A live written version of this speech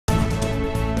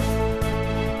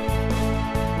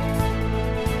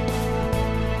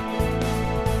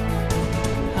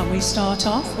We start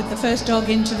off with the first dog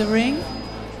into the ring.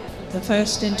 The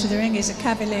first into the ring is a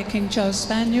Cavalier King Charles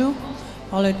Spaniel,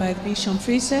 followed by the Bichon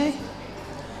Frise,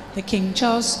 the King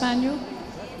Charles Spaniel,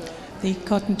 the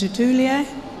Cotton Tutulier,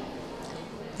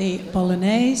 the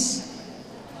Bolognese,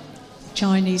 the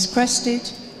Chinese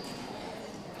Crested,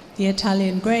 the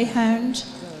Italian Greyhound,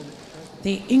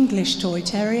 the English Toy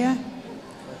Terrier,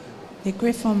 the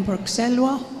Griffon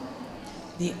Bruxellois,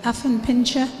 the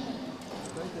Affenpinscher,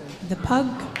 the Pug,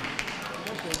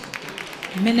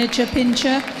 Miniature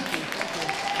Pinscher,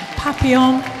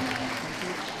 Papillon,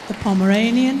 the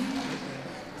Pomeranian,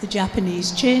 the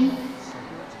Japanese Chin,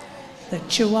 the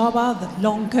Chihuahua, the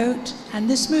long coat, and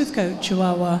the smooth coat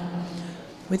Chihuahua,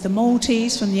 with the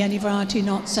Maltese from the any variety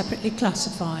not separately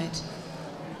classified.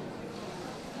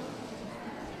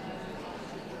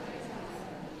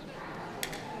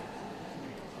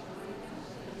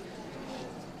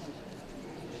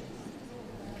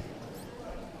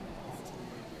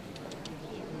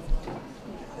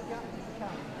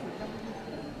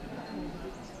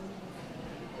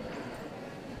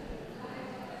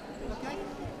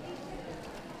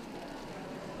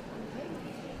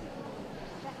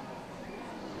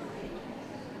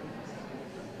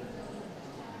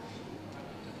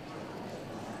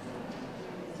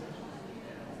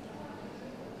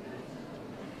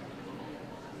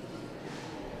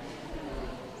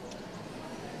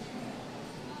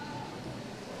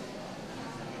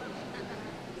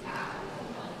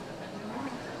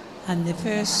 And the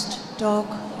first dog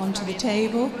onto the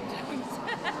table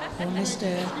for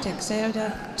Mr.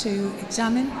 Teixeira to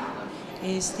examine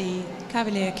is the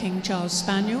Cavalier King Charles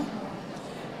Spaniel.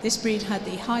 This breed had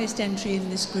the highest entry in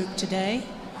this group today,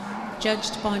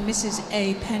 judged by Mrs.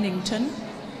 A. Pennington.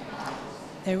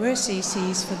 There were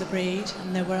CCs for the breed,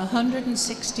 and there were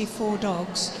 164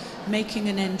 dogs making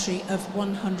an entry of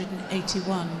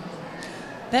 181.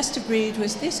 Best of breed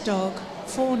was this dog,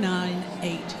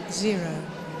 4980.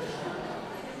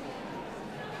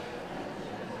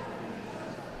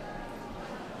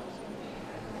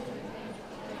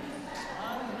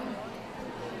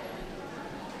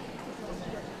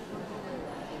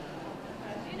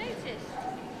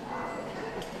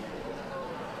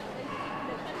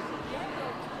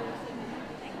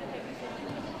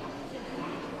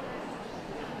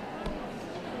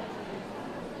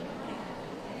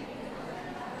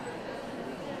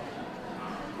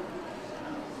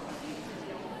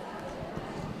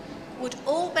 Would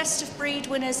all best of breed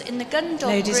winners in the gun dog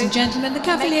Ladies group and gentlemen, the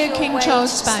Cavalier King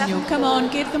Charles Spaniel. Come on,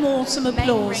 give them all some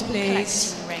applause,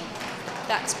 please. Ring.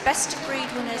 That's best of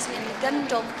breed winners in the gun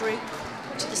dog group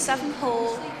to the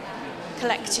 7-hole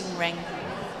collecting ring.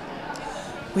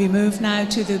 We move now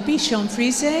to the Bichon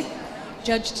Frise,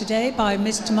 judged today by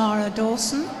Miss Tamara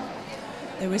Dawson.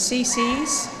 There were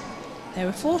CCs. There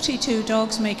were 42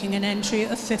 dogs making an entry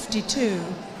of 52.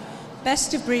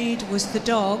 Best of breed was the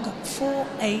dog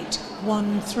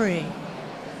 4813.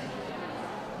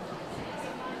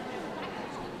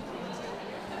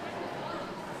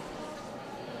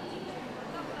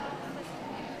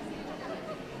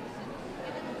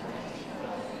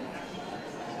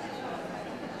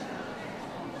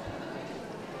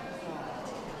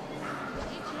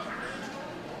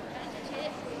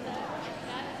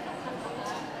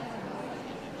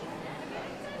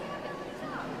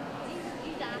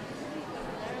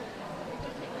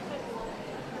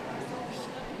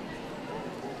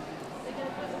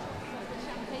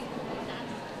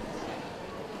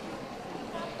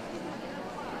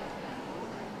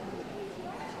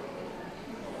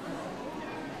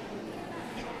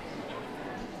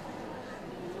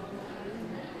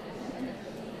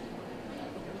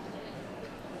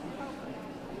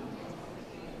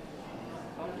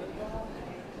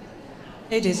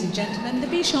 Ladies and gentlemen, the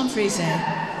Bichon Frise.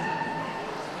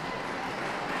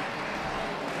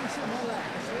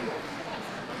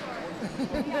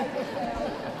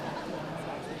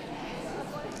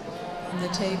 On the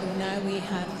table now we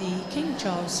have the King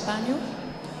Charles Spaniel,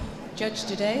 judged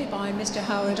today by Mr.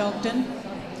 Howard Ogden.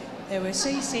 There were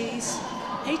CCs,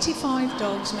 85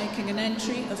 dogs making an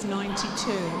entry of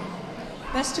 92.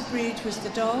 Best of breed was the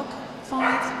dog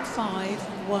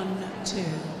 5512.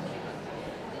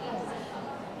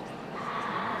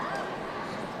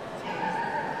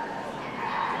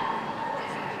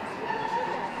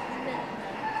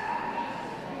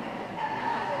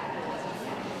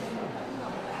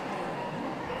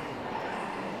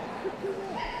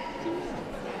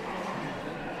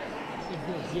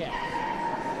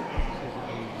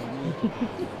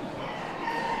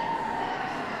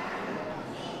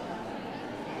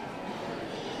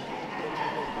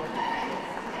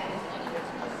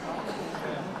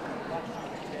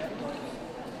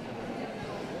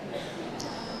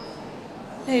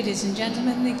 Ladies and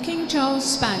gentlemen, the King Charles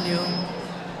Spaniel.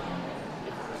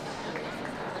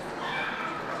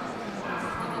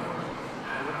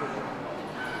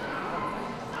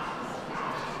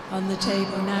 On the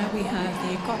table now we have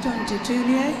the Coton de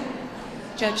Toulier,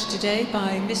 judged today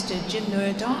by Mr. Jim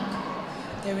Murdoch.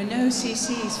 There are no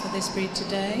CCs for this breed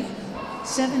today.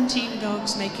 17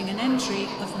 dogs making an entry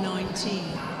of 19.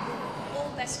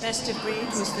 Best of breed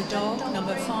was the dog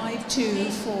number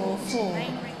 5244,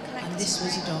 and this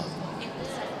was a dog.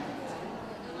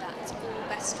 That's all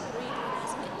best of breed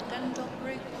winners in the gun dog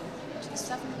group to the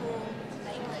 7-ball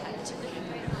main category.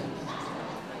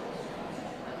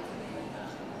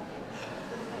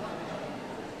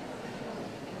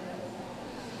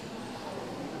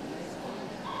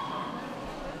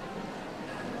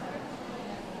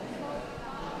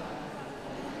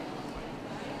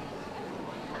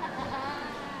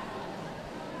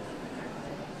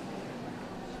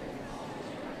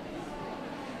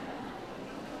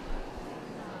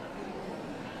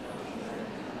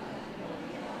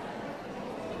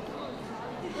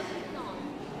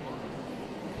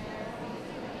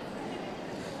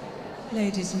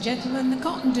 Ladies and gentlemen, the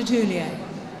Coton de Toulier.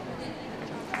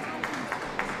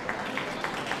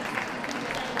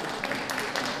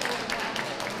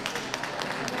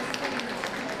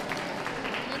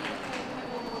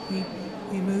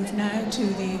 We move now to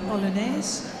the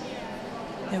Polonaise.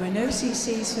 There were no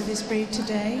CCs for this breed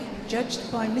today,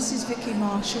 judged by Mrs. Vicky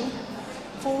Marshall.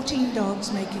 14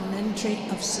 dogs making an entry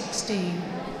of 16.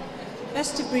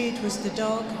 Best of breed was the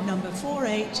dog number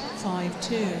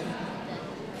 4852.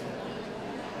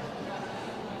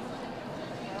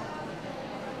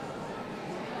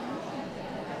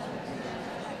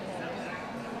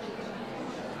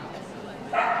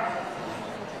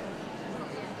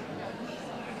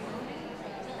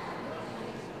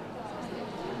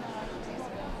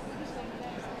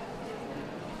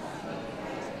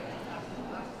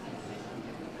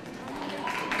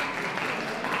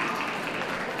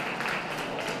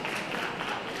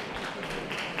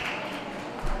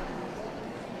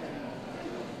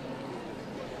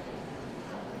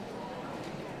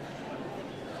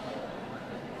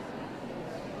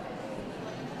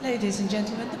 Ladies and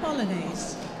gentlemen, the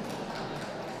Polonaise.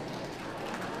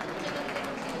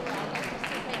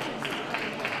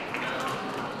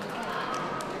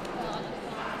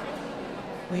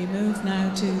 We move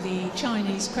now to the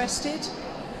Chinese Crested.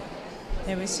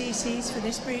 There were CCs for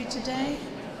this breed today,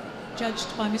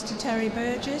 judged by Mr. Terry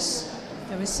Burgess.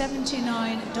 There were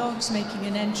 79 dogs making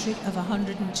an entry of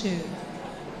 102.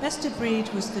 Best of breed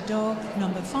was the dog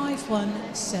number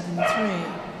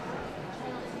 5173.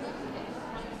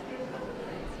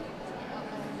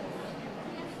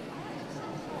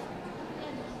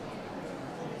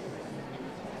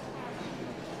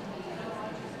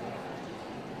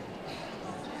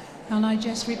 Can I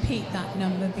just repeat that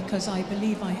number because I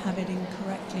believe I have it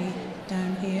incorrectly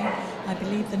down here. I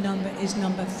believe the number is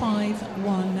number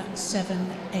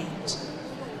 5178.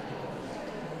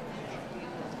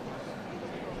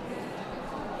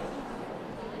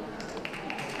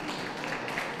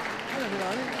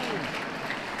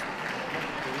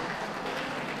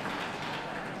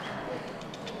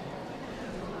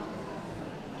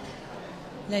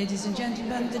 Ladies and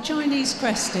gentlemen, the Chinese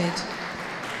Crested.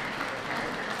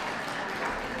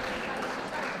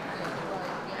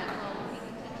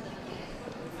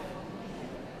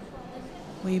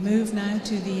 We move now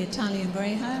to the Italian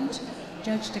Greyhound,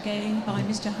 judged again by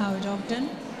Mr. Howard Ogden.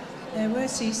 There were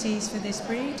CCs for this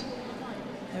breed.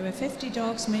 There were 50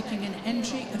 dogs making an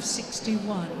entry of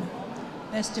 61.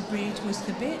 Best of breed was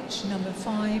the bitch, number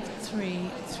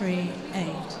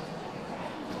 5338.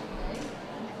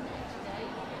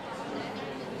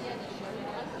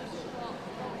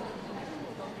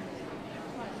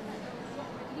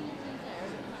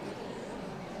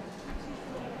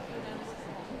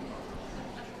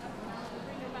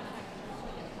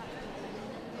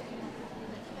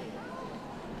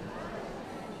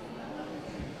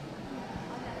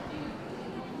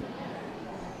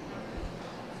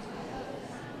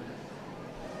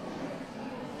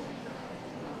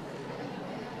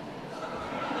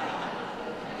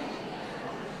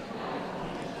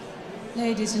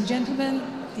 Ladies and gentlemen,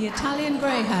 the Italian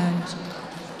Greyhound.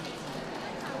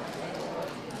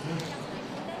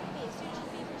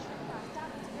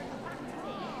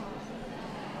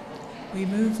 We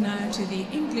move now to the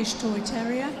English Toy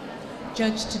Terrier,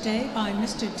 judged today by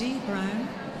Mr. D. Brown.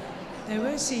 There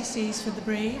were CCs for the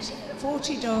breed,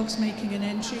 40 dogs making an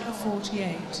entry of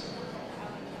 48.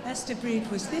 Best of breed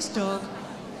was this dog,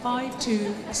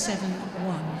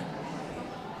 5271.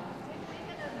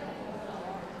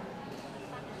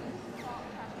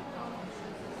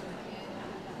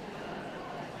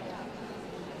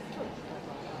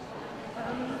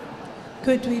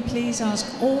 Could we please ask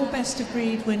all best of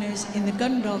breed winners in the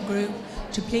gun dog group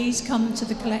to please come to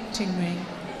the collecting ring?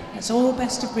 That's all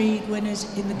best of breed winners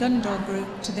in the gun dog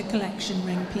group to the collection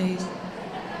ring, please.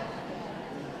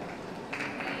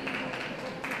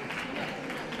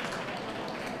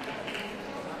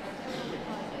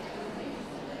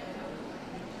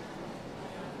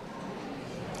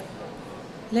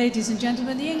 Ladies and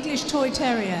gentlemen, the English Toy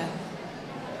Terrier.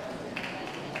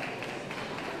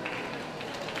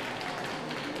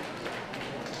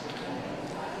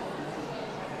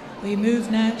 We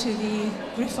move now to the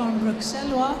Griffon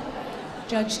Bruxellois,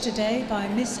 judged today by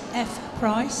Miss F.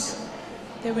 Price.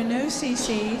 There were no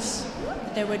CCs,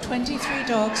 but there were 23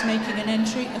 dogs making an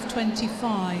entry of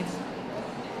 25.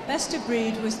 Best of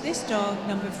breed was this dog,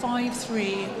 number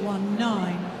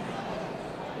 5319.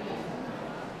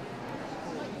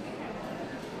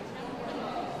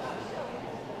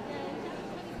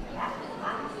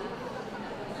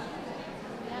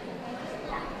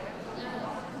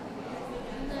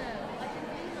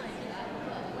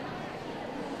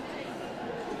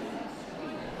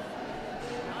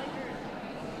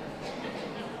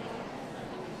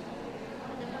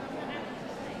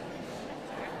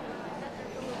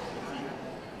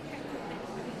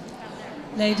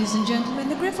 Ladies and gentlemen,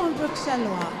 the Griffon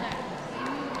Bruxellois.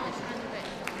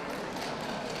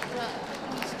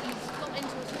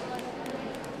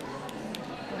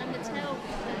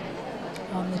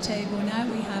 On the table now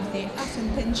we have the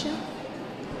Affenpinscher,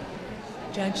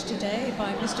 judged today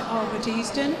by Mr. Albert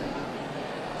Easton.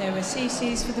 There were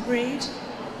CCs for the breed,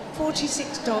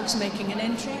 46 dogs making an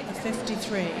entry of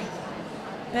 53.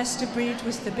 Best of breed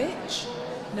was the bitch,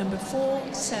 number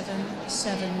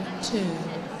 4772.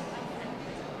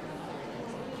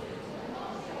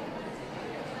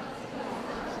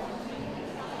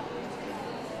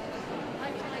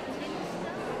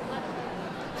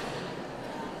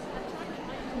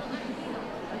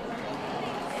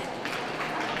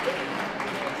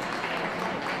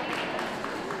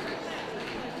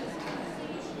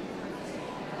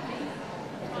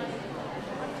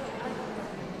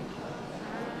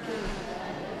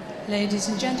 Ladies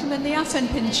and gentlemen, the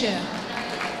Affenpinscher.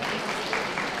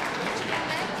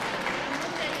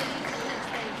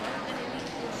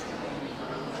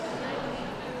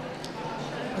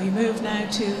 We move now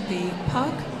to the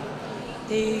pug.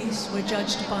 These were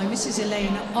judged by Mrs.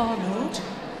 Elaine Arnold.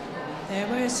 There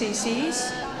were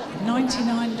CCs,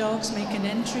 99 dogs make an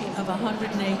entry of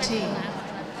 118.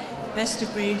 Best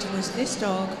of breed was this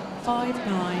dog,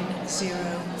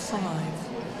 5905.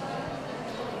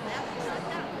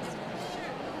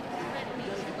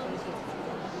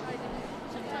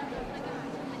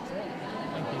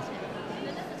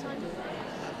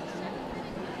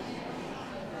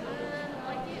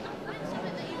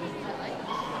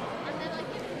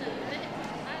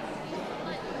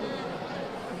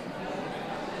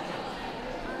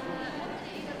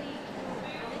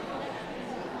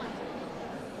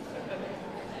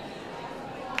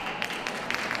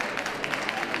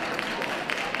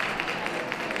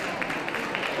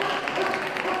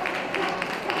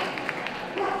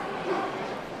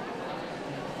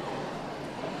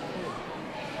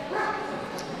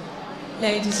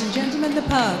 Ladies and gentlemen, the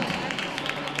pug.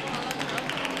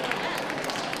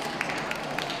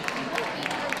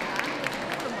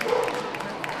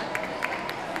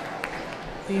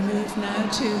 We move now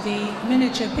to the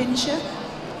miniature pinscher.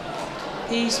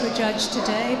 These were judged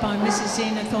today by Mrs.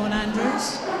 Zena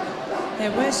Thorne-Andrews.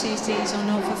 There were CCs on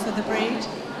offer for the breed,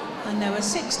 and there were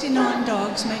 69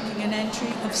 dogs making an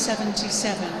entry of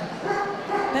 77.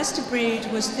 Best of breed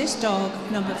was this dog,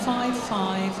 number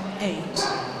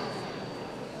 558.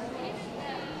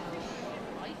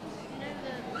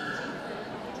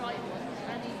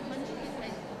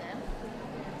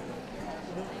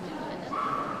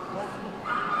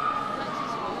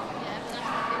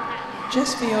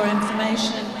 Just for your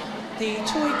information, the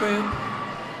toy group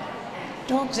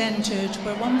dogs entered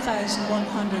were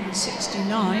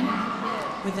 1,169,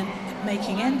 with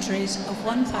making entries of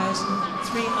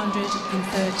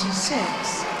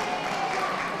 1,336.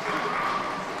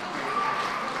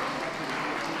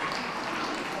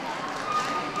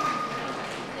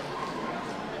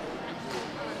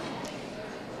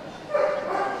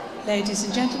 Ladies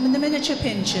and gentlemen, the miniature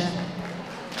pinscher.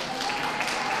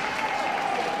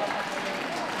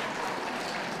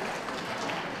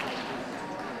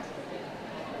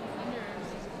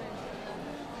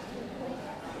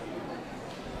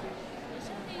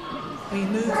 We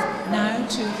move now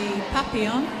to the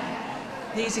Papillon.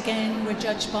 These again were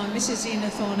judged by Mrs. Zena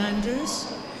Thorne-Andrews.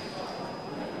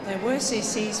 There were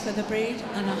CCs for the breed,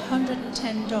 and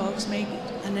 110 dogs made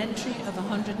an entry of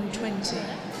 120.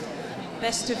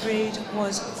 Best of breed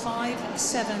was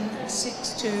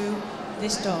 5762,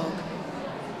 this dog.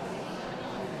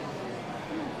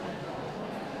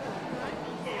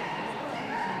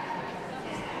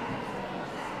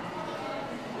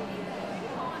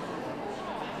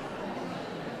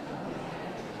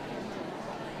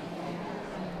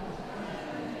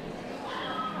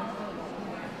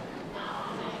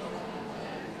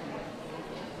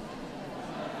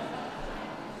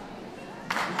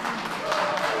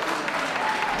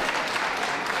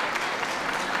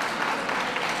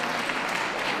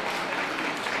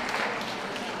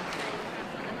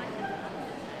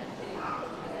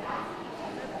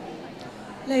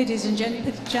 Ladies and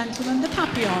gentlemen, the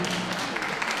Papillon.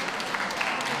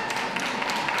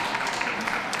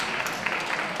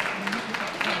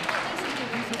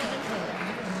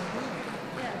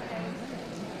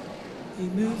 We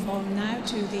move on now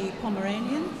to the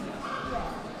Pomeranian,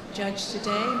 judged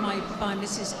today by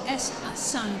Mrs. S.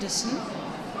 Sanderson.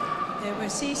 There were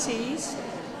CCs,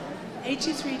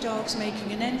 83 dogs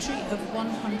making an entry of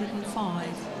 105.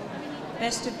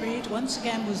 Best of breed once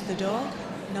again was the dog,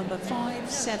 number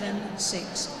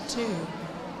 5762.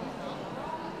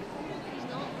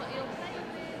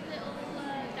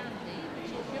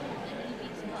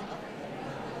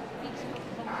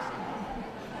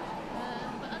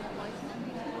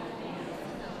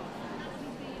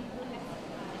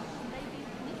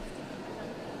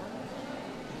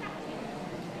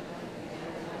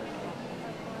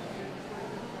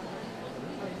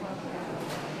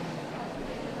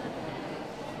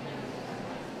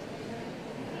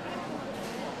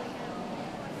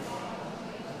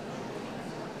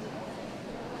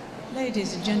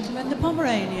 Ladies and gentlemen, the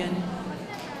Pomeranian.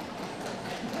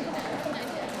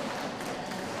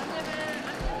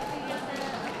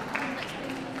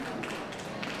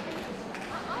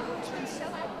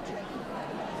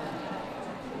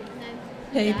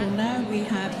 Table now, we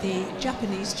have the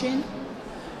Japanese Chin,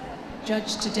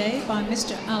 judged today by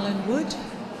Mr. Alan Wood,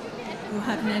 who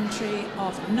had an entry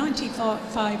of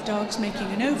 95 dogs,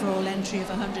 making an overall entry of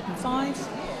 105.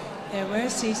 There were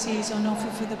CCs on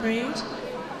offer for the breed.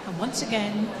 And once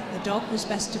again, the dog was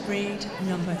best of breed,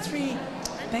 number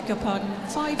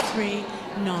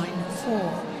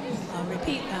 5394. I'll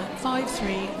repeat that,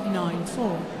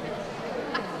 5394.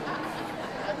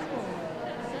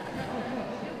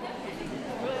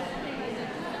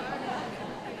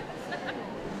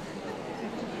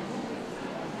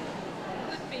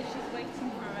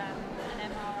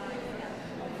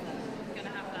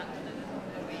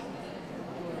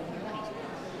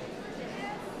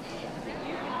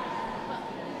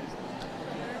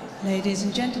 Ladies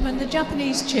and gentlemen, the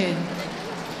Japanese Chin.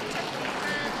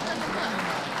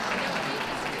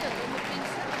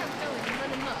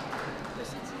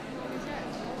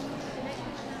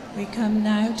 We come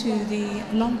now to the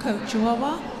long coat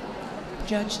Chihuahua,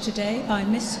 judged today by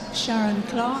Miss Sharon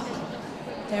Clark.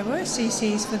 There were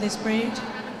CCs for this breed,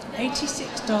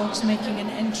 86 dogs making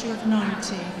an entry of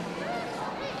 90.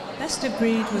 Best of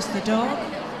breed was the dog,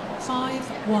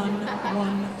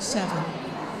 5117.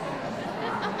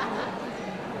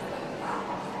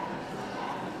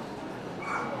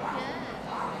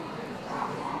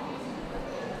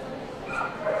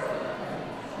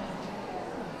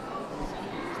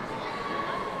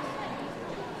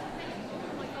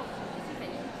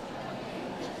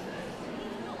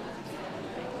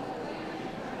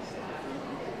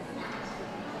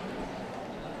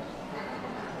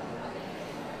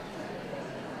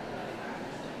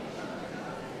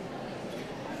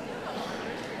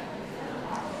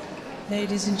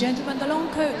 Ladies and gentlemen, the long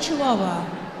coat Chihuahua.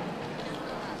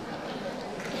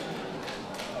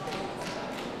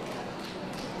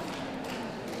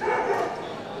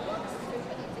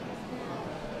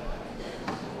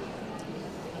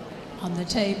 On the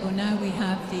table now we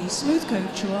have the smooth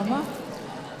coat Chihuahua,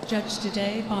 judged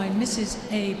today by Mrs.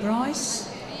 A. Bryce.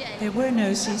 There were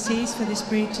no CCs for this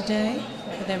breed today,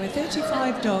 but there were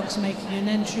 35 dogs making an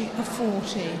entry of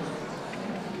 40.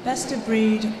 Best of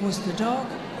breed was the dog,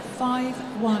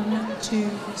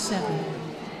 5127.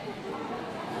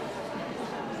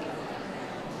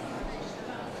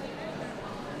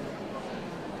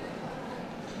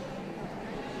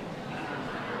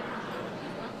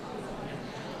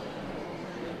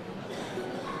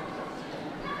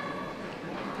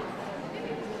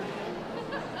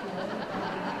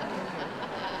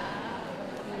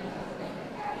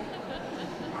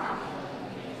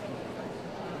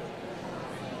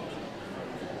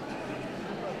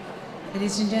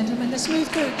 Ladies and gentlemen, the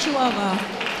smooth coat Chihuahua.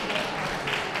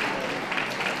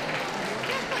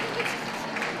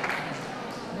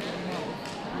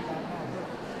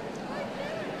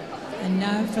 And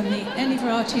now from any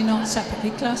variety not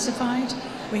separately classified,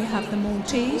 we have the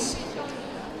Maltese.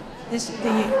 The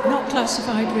not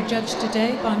classified were judged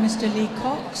today by Mr. Lee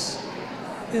Cox,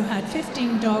 who had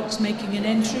 15 dogs making an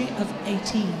entry of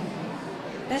 18.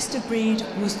 Best of breed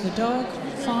was the dog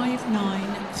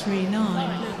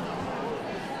 5939.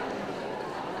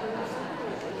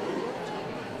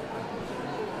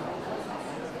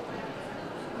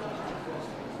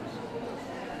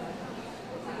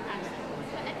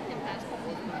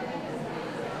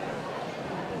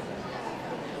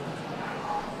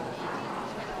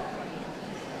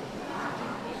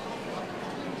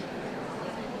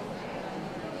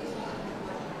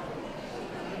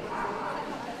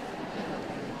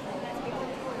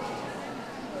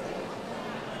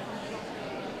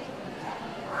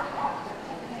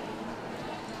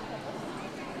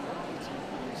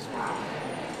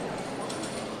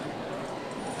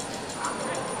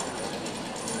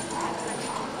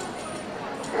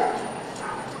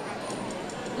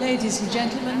 Ladies and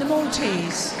gentlemen, the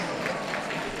Maltese.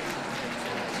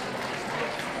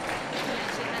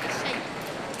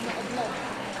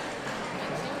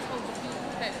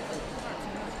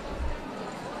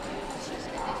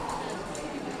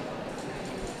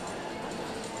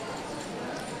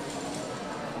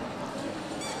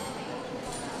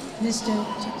 Mr.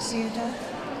 Teixeira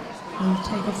will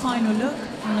take a final look,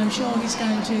 and I'm sure he's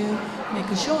going to make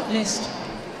a short list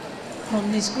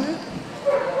from this group.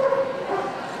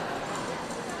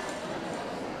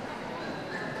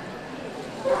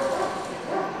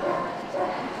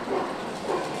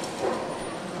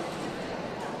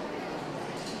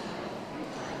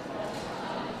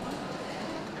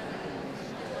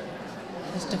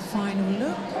 Just a final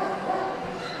look,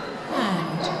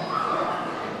 and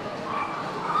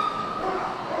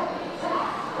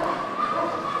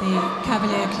the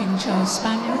Cavalier King Charles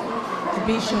Spaniel, the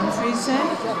Bichon Frise,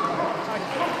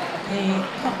 the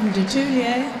Cotton de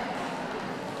Toulier,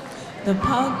 the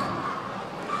Pug,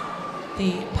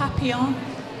 the Papillon,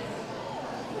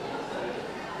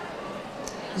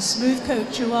 the Smooth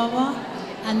Coat Chihuahua,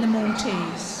 and the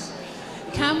Maltese.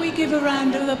 Can we give a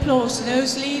round of applause to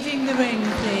those leaving the ring,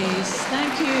 please?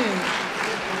 Thank you.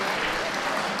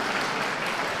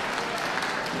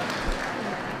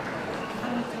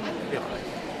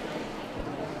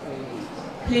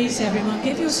 Please, everyone,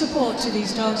 give your support to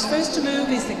these dogs. First to move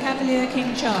is the Cavalier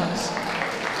King Charles.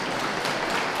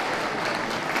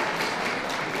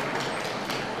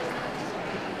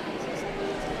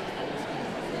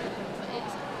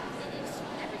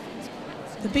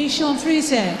 The Bichon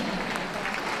Frise.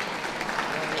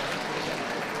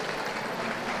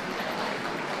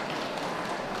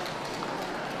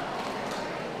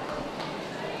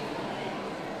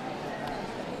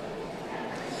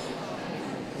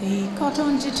 The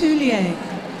Cotton de Toulier.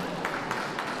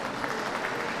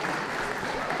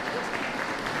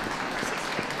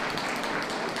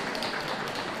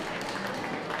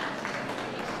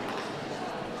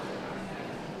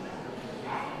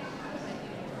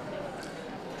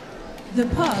 The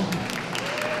Pug.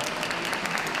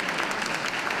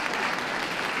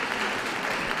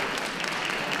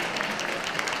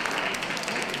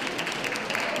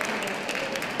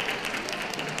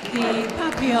 The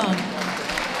Papillon.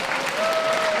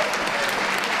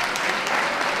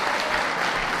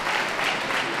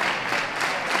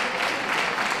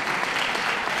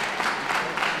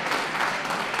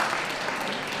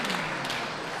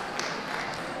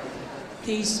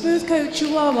 The Smooth Coat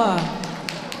Chihuahua.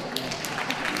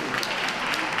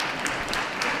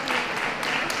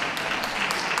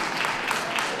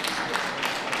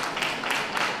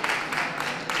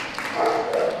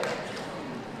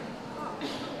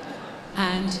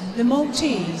 And the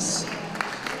Maltese.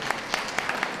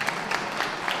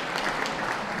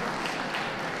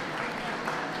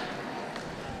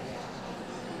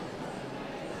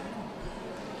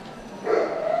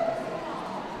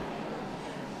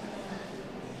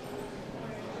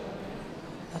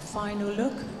 A final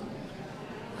look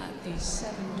at these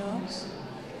 7 dogs.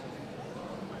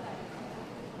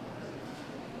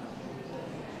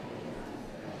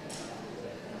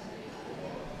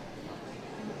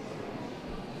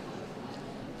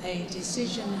 A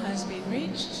decision has been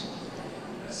reached.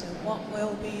 So what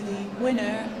will be the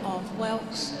winner of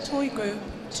WELKS Toy Group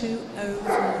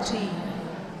 2014?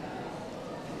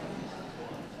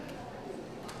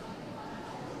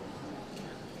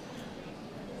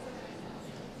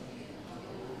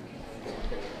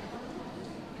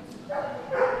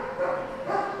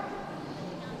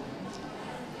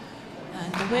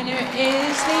 And the winner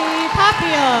is the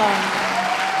Papillon.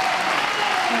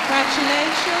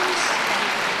 Congratulations.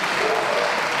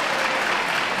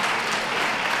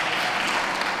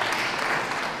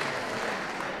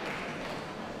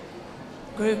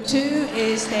 Group 2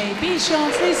 is the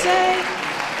Bichon Frise.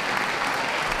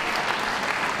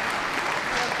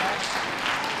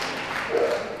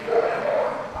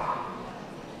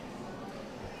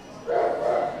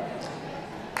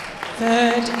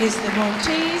 Third is the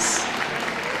Maltese.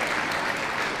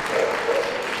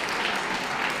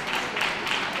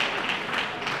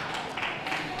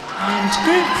 And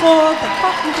Group 4, the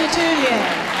Cotton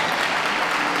d'Itulier.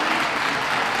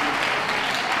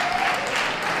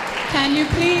 Can you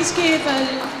please give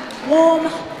a warm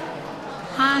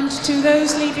hand to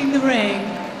those leaving the ring?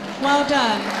 Well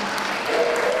done.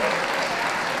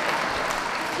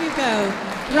 Here you go.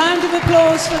 Round of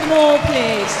applause for them all,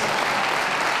 please.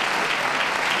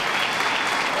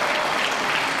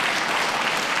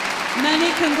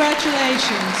 Many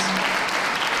congratulations.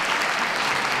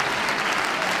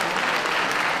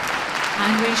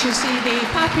 And we shall see the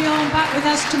Papillon back with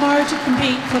us tomorrow to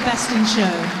compete for Best in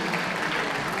Show.